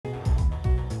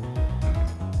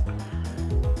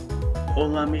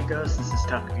Hola amigos, this is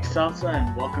Takaki Salsa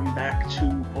and welcome back to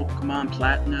Pokemon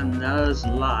Platinum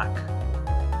Nuzlocke.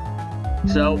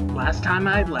 So, last time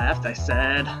I left, I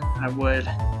said I would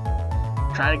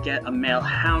try to get a male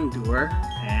Houndour,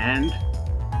 and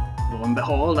lo and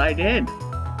behold, I did.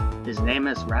 His name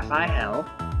is Raphael.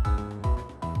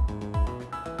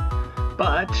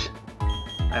 But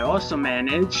I also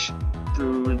managed,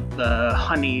 through the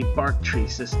honey bark tree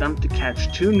system, to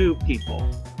catch two new people.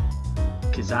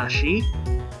 Kizashi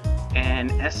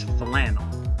and S. Flannel.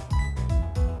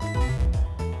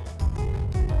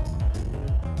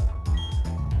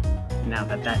 Now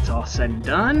that that's all said and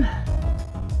done,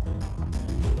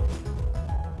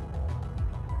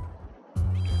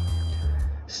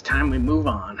 it's time we move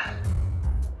on.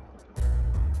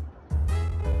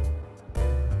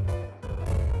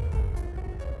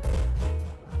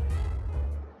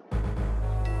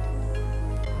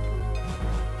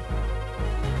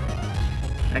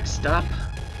 Next up,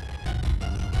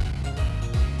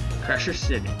 Crusher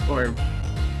City, or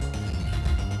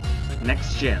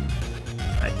next gym,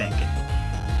 I think.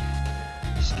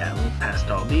 Just gotta move past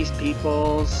all these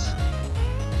peoples.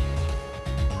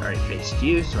 Already faced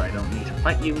you, so I don't need to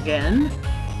fight you again.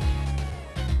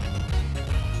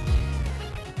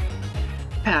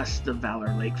 Past the Valor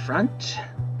Lakefront.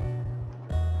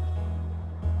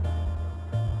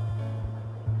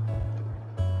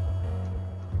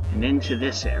 And into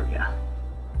this area.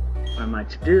 What am I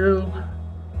to do?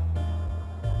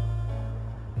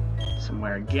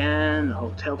 Somewhere again. The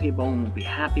hotel people won't be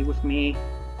happy with me.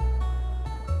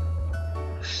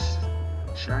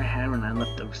 Sure I had when I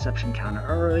left the reception counter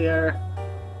earlier.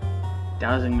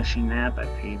 Dowsing machine app, I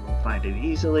could even find it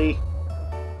easily.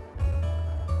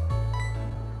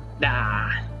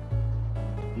 Ah!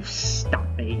 You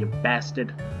stopped me, you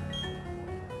bastard.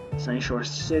 Sunnyshore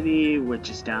City,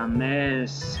 which is down there,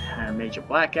 had a major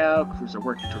blackout. Crews are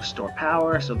working to restore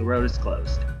power, so the road is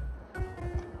closed.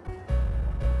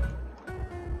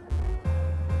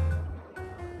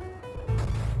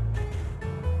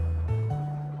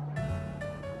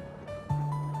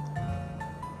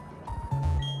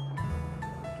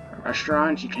 A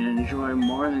restaurant, you can enjoy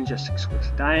more than just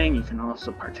exquisite dining. You can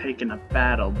also partake in a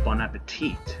battle. Bon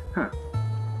appetit. Huh.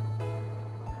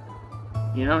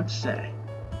 You don't say.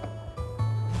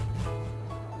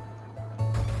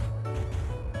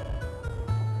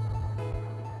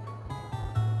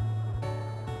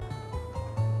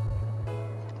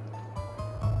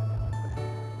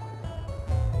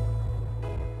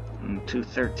 And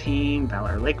 213,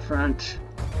 Valor Lakefront.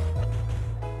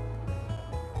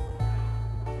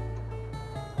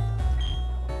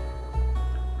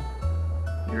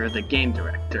 You're the game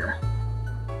director.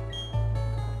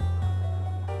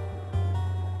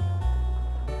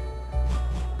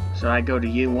 So I go to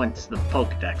you once the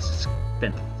Pokedex has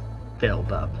been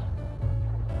filled up.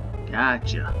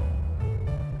 Gotcha.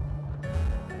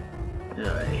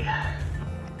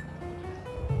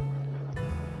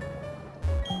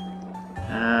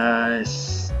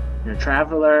 You're a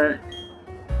traveler.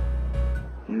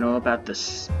 You know about the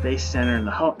Space Center and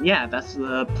the home. Yeah, that's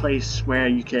the place where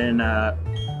you can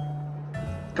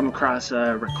come across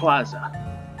Rayquaza.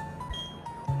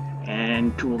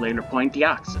 And to a later point,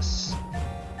 Deoxys.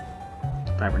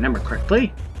 If I remember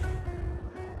correctly.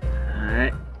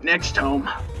 Alright, next home.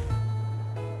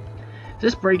 Is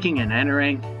this breaking and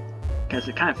entering? Because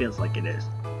it kind of feels like it is.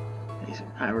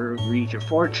 I will read your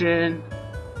fortune.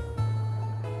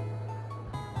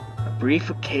 A brief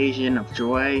occasion of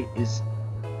joy is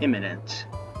imminent.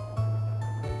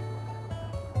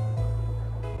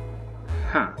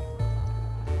 Huh.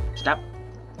 Stop.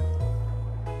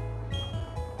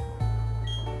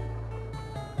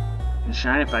 And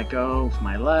shine if I go with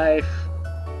my life.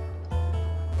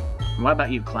 And what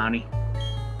about you, Clowny?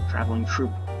 Traveling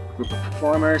group of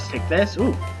performers. Take this.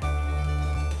 Ooh.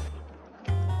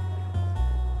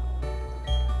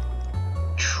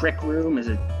 Trick Room is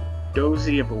a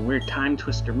dozy of a weird time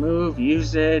twister move.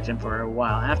 Use it, and for a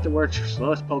while afterwards, your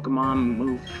slowest Pokemon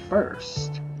move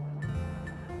first.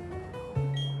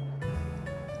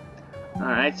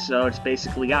 Alright, so it's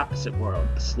basically opposite world.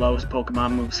 The slowest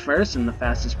Pokemon moves first, and the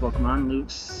fastest Pokemon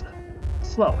moves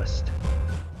slowest.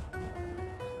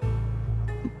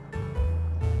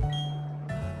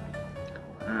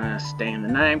 Stay in the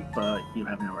night, but you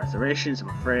have no reservations. I'm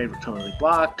afraid we're totally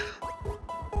blocked.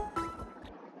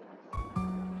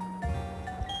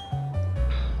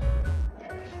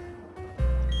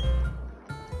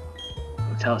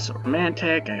 Hotel is so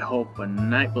romantic. I hope a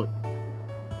night will...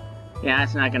 Yeah,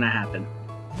 it's not gonna happen.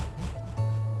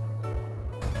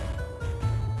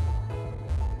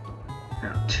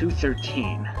 Now,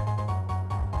 213.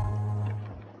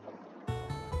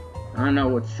 I don't know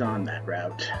what's on that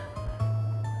route.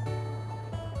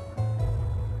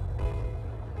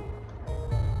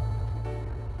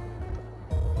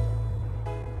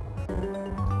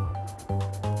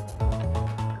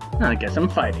 I guess I'm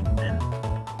fighting then.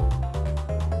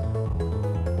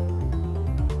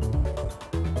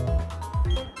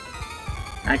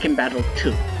 I can battle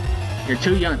too. You're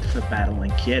too young for battling,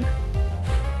 kid.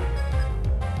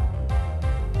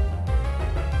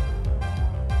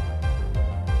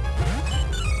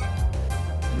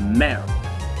 Meryl.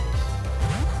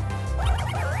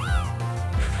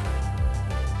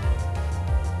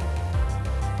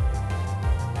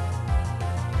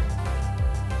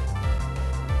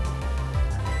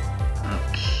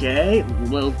 Okay,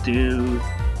 we'll do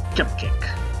jump kick.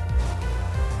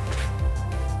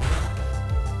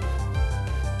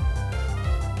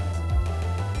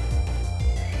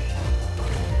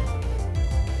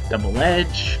 Double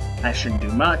edge, that shouldn't do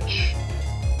much.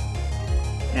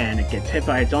 And it gets hit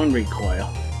by its own recoil.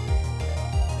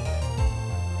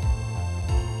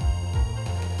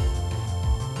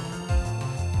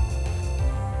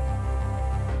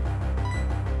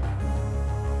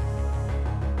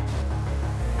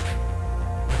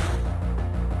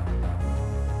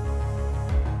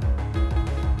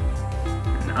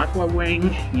 An Aqua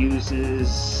Wing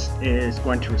is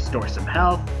going to restore some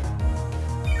health,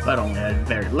 but only a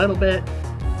very little bit.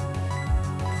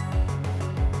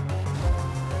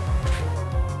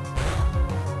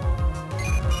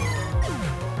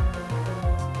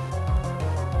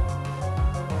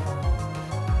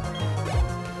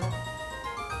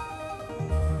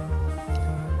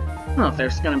 Well, if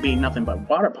there's gonna be nothing but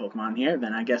water Pokemon here,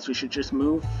 then I guess we should just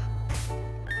move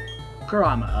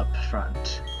Kurama up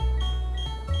front.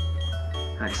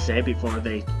 I say, before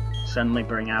they suddenly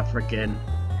bring out frickin'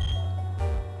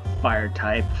 fire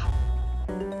type.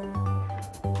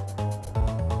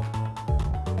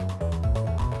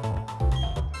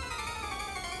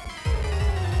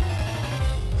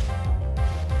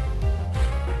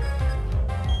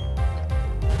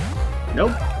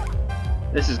 Nope.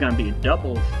 This is gonna be a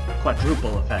double,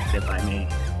 quadruple effective by me.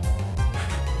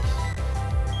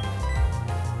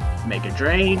 Mega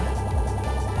Drain.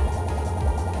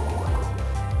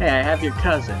 Hey, I have your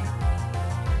cousin.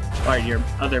 Or your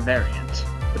other variant.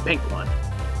 The pink one.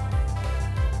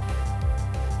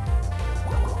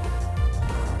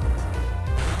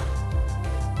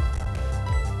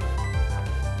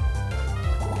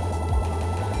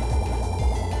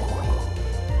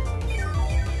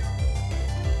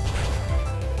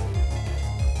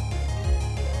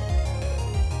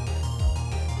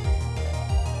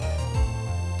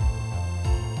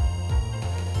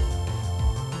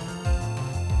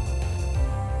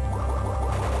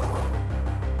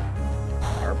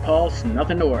 Pulse,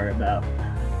 nothing to worry about.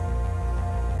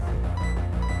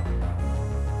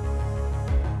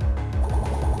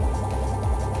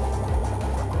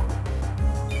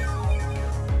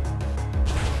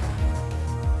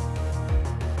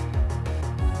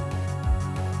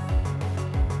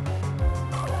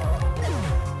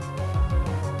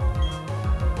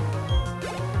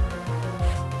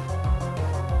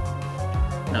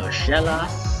 Another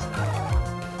Shellos.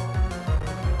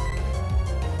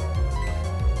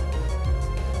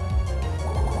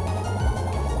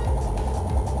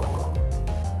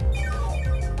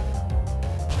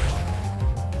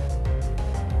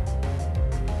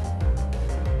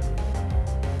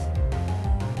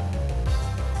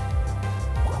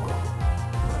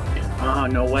 Oh,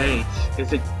 no way.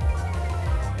 Is it...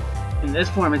 In this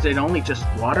form, is it only just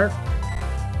water?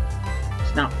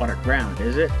 It's not water ground,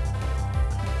 is it?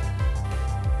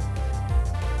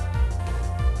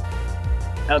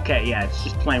 Okay, yeah, it's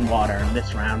just plain water in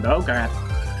this round. Oh, crap.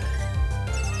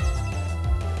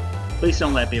 Please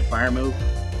don't let it be a fire move.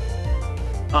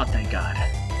 Oh, thank God.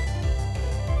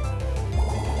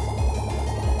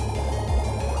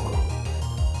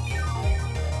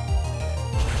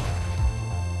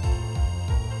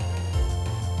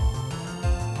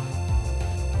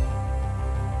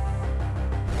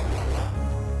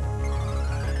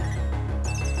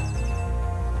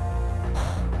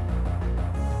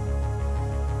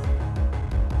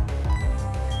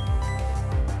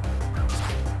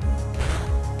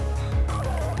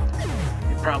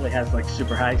 Probably has like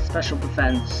super high special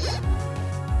defense,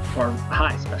 or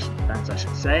high special defense I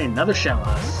should say. Another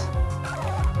Shellos.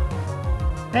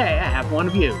 Hey, I have one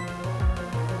of you.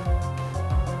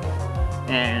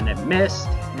 And it missed,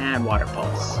 and Water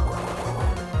Pulse.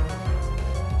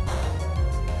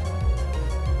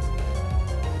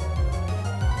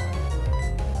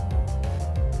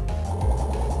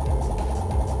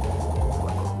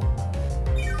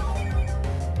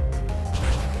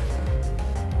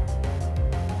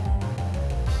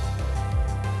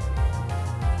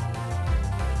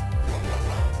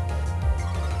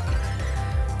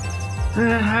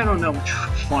 I don't know which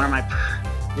form I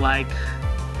like.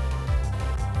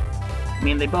 I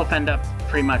mean, they both end up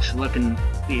pretty much looking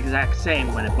the exact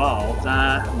same when evolved.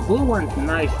 The blue one's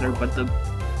nicer, but the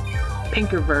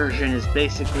pinker version is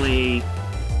basically,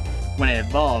 when it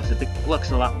evolves, it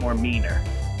looks a lot more meaner.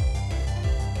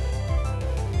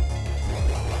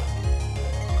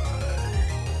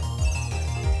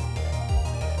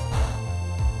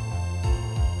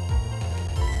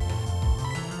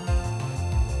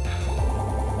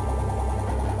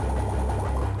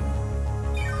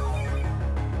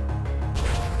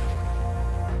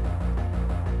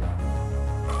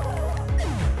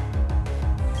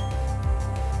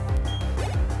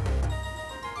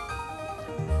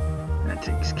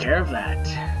 Takes care of that.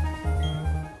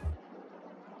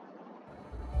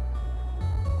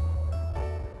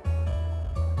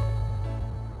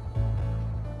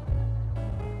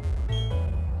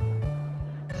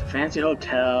 It's a fancy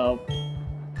hotel,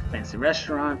 fancy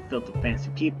restaurant filled with fancy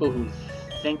people who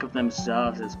think of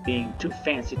themselves as being too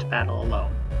fancy to battle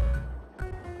alone.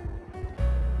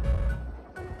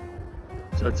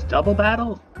 So it's a double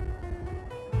battle?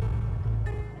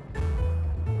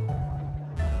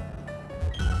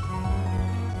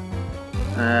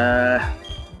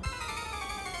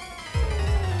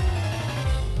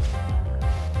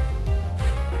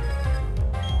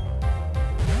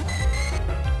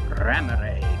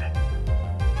 Ramarade.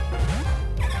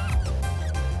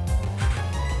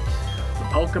 The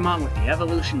Pokemon with the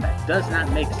evolution that does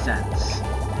not make sense.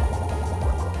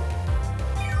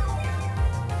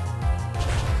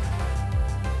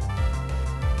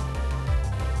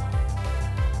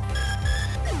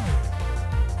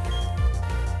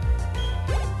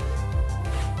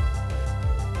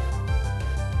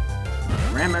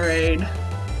 Ramarade.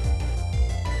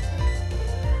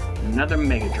 Another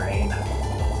Mega Drain.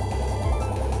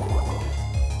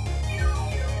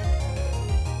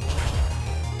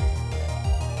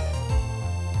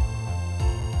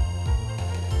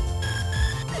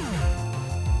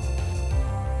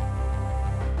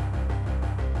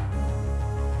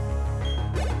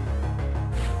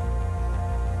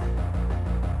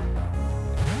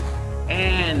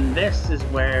 And this is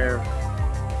where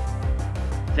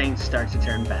things start to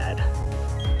turn bad.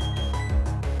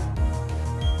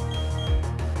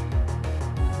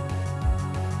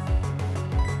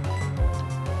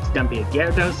 It's gonna be a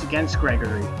Gyarados against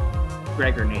Gregory.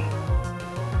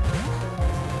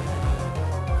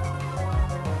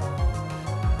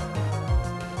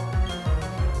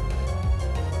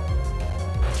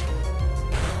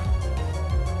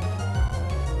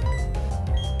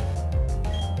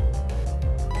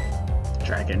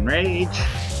 Dragon Rage.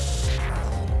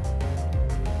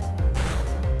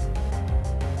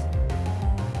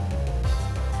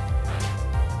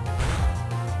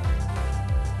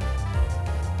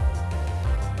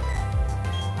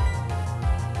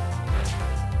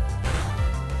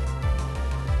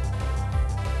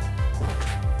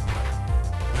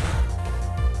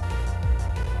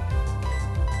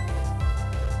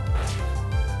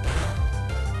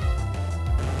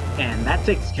 And that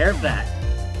takes care of that.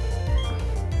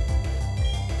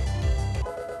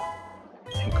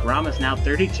 And Kurama's now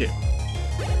 32.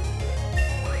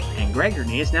 And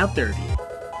Gregory is now 30.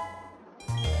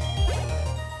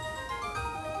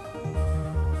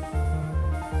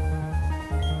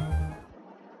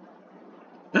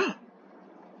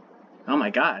 Oh my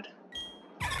god.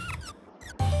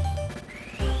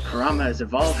 Kurama is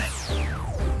evolving.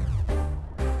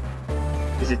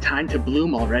 Is it time to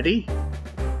bloom already?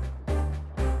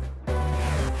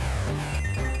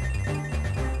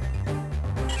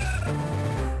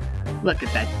 Look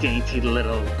at that dainty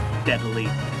little deadly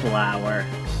flower.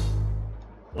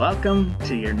 Welcome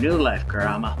to your new life,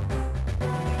 Kurama.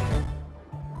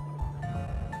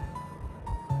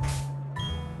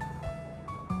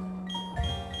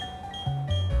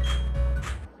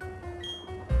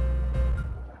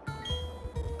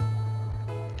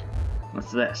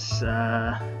 What's this?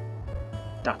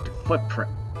 Dr. Footprint.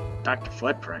 Dr.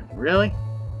 Footprint, really?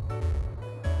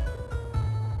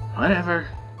 Whatever.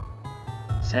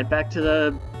 Let's head back to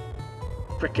the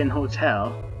frickin'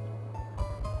 hotel.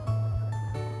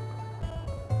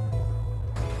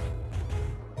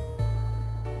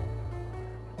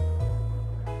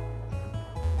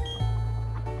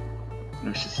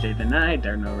 We should stay the night.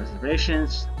 There are no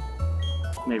reservations.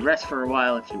 You may rest for a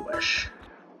while if you wish.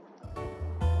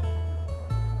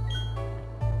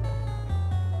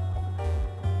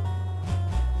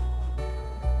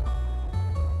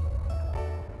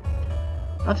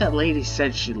 I thought that lady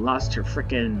said she lost her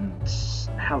frickin'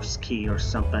 house key or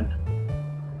something.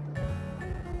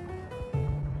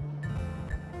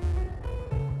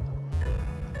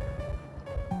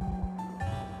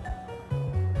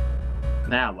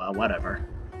 Ah, well, whatever.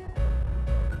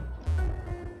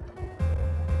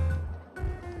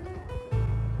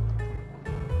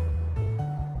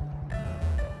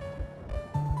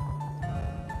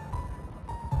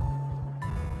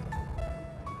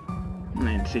 I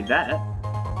didn't see that.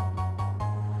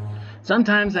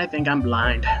 Sometimes I think I'm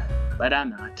blind, but I'm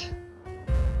not.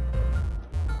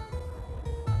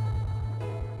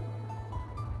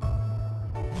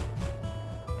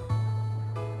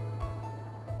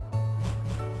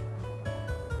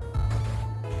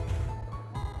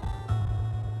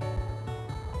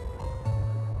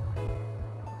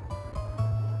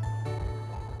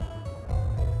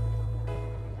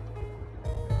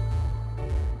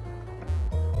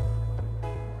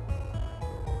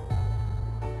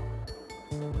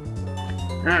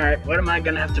 Alright, what am I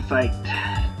gonna have to fight?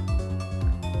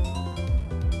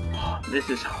 Oh, this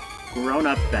is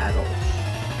grown-up battles.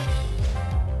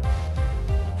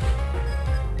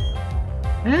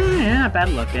 Yeah, not bad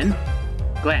looking.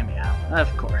 Glameow,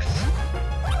 of course.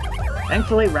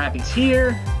 Thankfully, Rappy's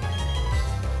here.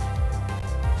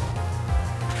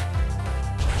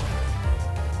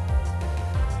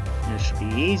 This should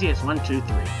be easy as 1, 2,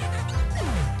 3.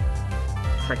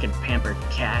 Frickin' pampered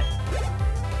cat.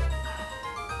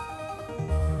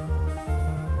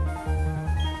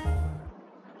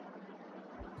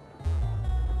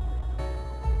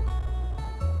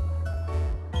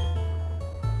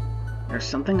 There's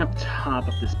something up top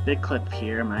of this big cliff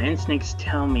here. My instincts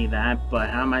tell me that, but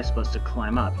how am I supposed to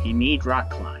climb up? You need rock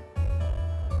climb.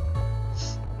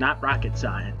 It's not rocket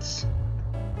science.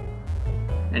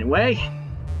 Anyway,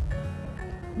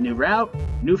 new route,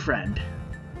 new friend.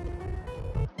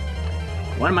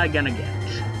 What am I gonna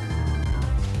get?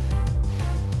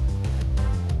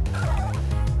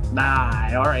 Nah,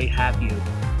 I already have you.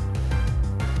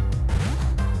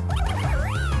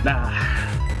 Nah.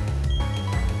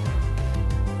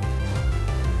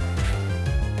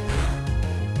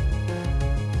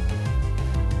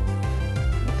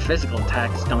 Physical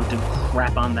attacks don't do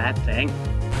crap on that thing.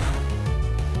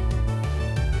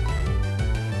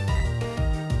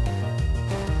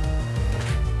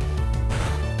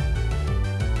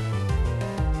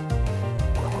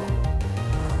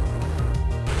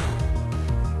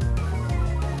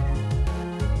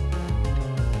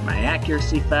 My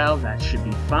accuracy fell, that should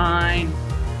be fine,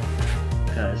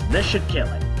 because this should kill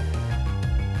it.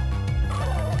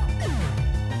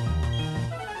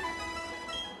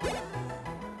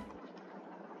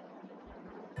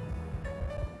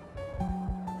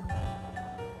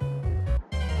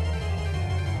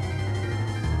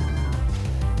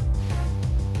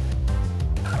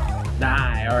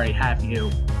 I already have you.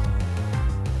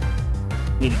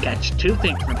 Need to catch 2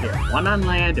 things from here. 1 on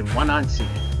land and 1 on sea.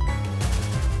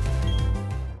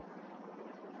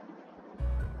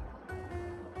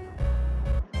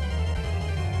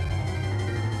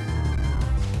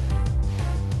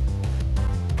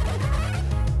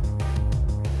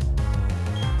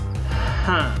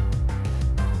 Huh.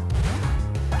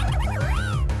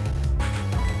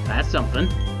 That's something.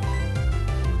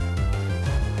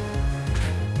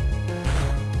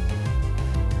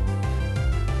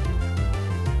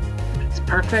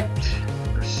 Perfect.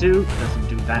 Pursuit doesn't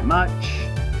do that much.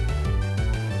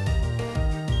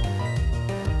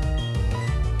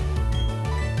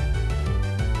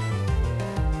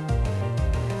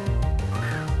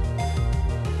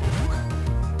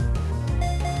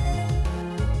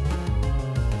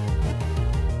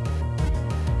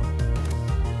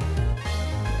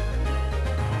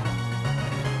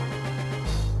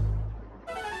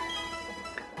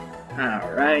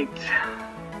 All right.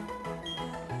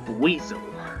 Weasel.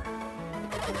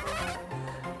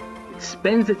 It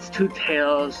spins its 2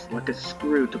 tails like a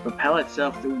screw to propel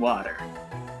itself through water.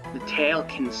 The tail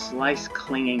can slice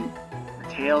clinging. The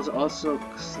tails also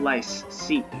slice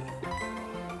seaweed.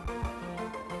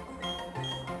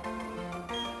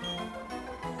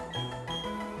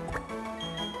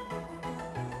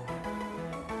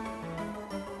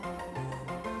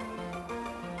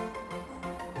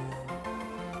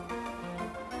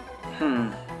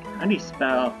 How do you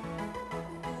spell?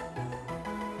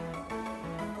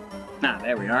 Ah,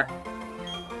 there we are.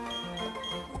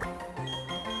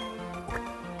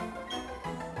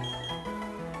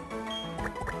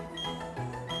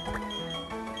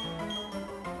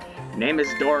 Name is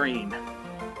Doreen.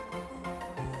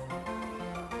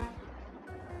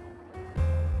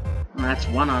 That's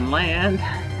 1 on land.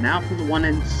 Now for the 1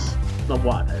 in the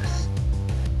waters.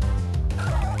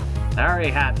 I already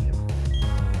have you.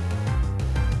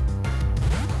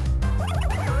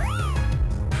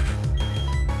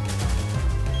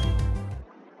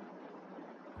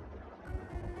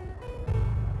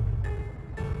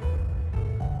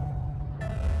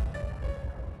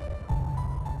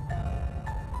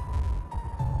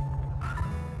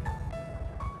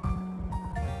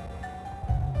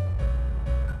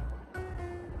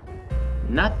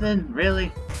 Nothing, really?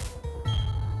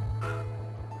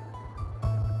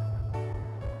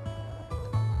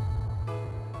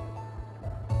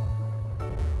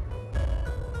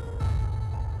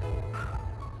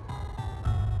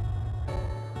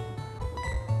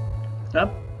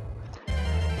 Up.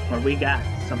 What do we got?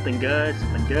 Something good,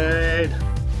 something good.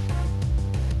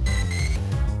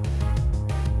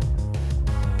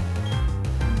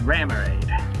 Rammerade.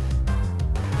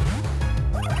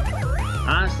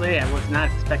 Honestly, I was not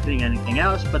expecting anything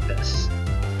else but this.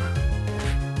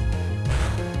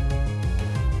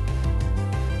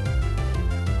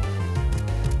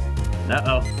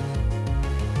 Uh-oh.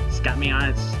 It's got me on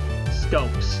its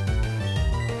scopes.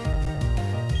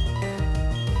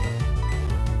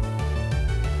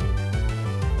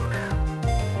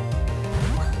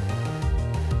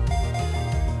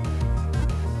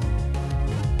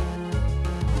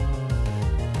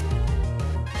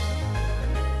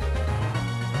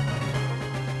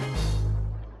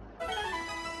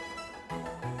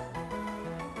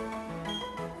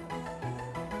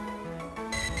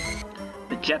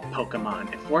 Jet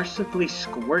Pokémon. It forcibly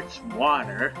squirts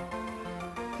water.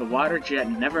 The water jet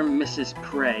never misses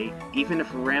prey, even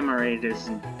if Rammerade is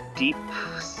in deep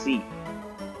sea.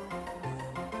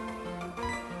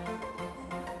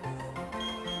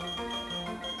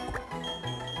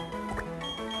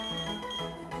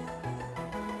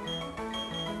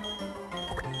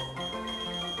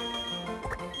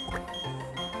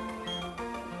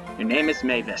 Your name is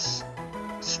Mavis.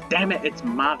 Damn it, it's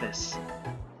Mavis.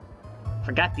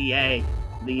 Forgot the A.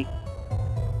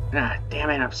 Ah,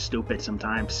 damn it, I'm stupid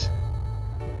sometimes.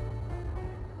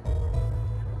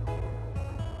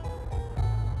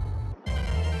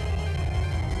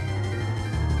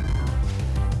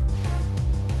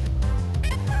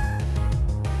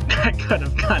 I could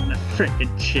have gotten a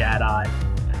freaking chat on.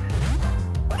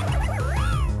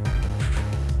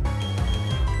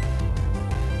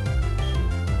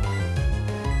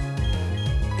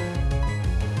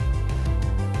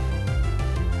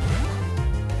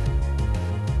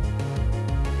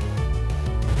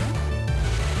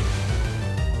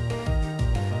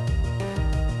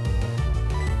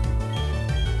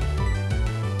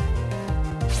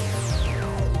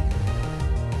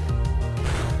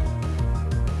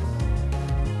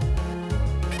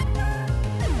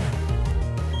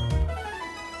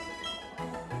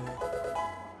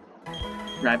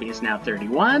 Rabby is now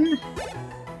 31.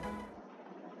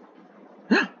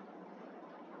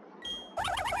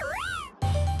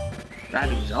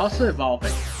 Rabby is also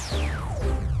evolving.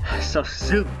 So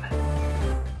soon.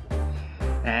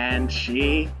 And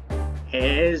she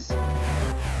is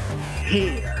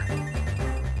here.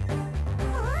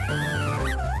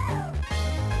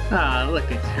 Ah, look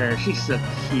at her. She's so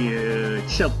cute.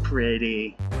 So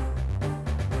pretty.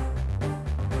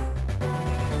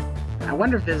 I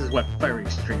wonder if this is what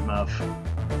furries dream of.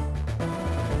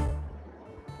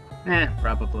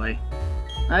 Probably.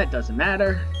 It doesn't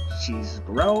matter. She's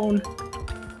grown.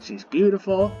 She's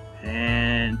beautiful.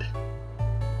 And...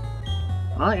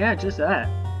 oh yeah, just that.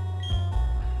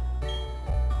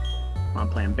 Want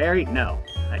to plant berry? No.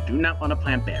 I do not want to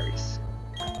plant berries.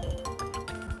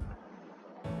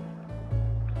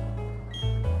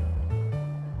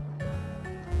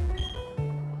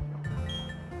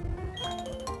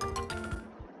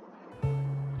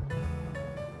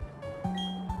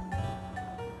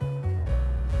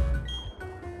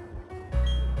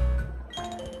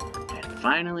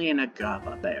 Finally an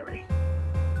agava berry.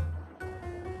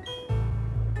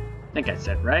 I think I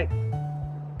said right.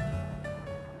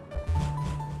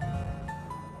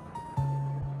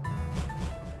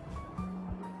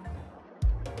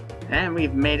 And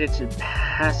we've made it to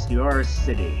past your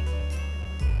city.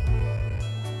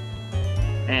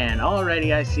 And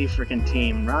already I see freaking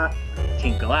Team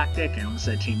Galactic, and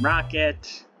also Team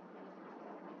Rocket.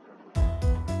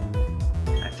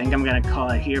 I think I'm gonna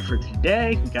call it here for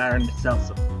today. We got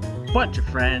ourselves a bunch of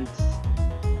friends.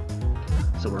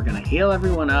 So we're gonna heal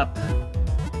everyone up.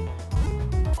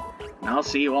 And I'll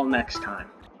see you all next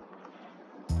time.